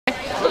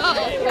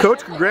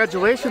Coach,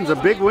 congratulations. A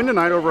big win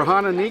tonight over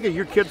Hononegah.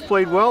 Your kids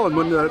played well, and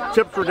when the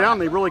chips were down,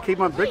 they really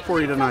came up big for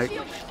you tonight.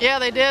 Yeah,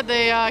 they did.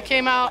 They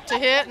came out to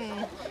hit,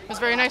 and it was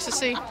very nice to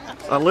see.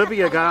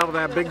 Olivia got out of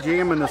that big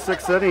jam in the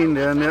 6th inning,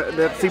 and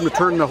that seemed to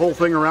turn the whole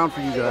thing around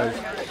for you guys.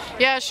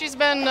 Yeah, she's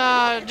been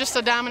just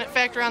a dominant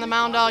factor on the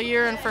mound all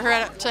year, and for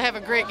her to have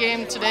a great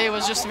game today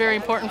was just very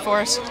important for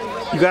us.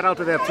 You got out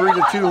to that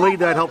 3-2 lead.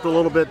 That helped a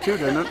little bit too,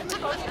 didn't it?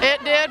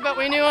 It did, but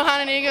we knew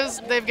Hononegah's,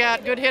 they've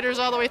got good hitters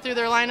all the way through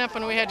their lineup,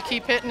 and we had to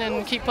keep hitting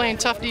and keep playing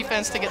tough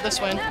defense to get this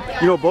win.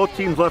 You know, both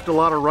teams left a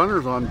lot of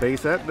runners on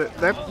base.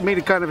 That made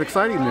it kind of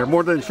exciting there,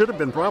 more than it should have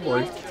been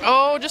probably.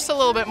 Oh, just a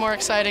little bit more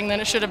exciting than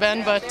it should have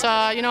been, but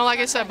you know, like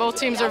I said, both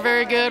teams are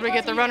very good. We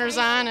get the runners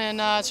on,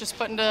 and it's just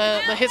putting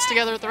the hits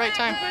together at the right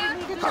time.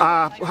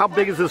 How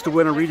big is this to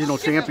win a regional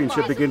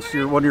championship against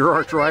one of your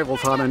arch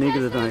rivals,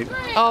 Hononegah, tonight?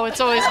 Oh, it's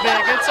always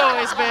big. It's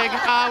always big.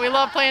 We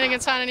love playing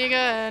against Hononegah,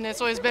 and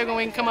it's always big when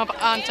we can come up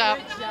on top.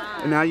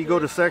 And now you go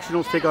to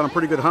sectionals, take on a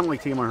pretty good Huntley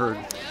team, I heard.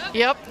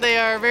 Yep, they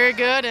are very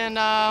good, and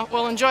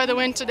we'll enjoy the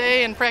win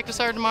today and practice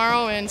hard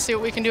tomorrow and see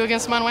what we can do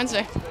against them on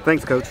Wednesday.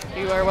 Thanks, Coach.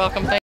 You are welcome. Thanks.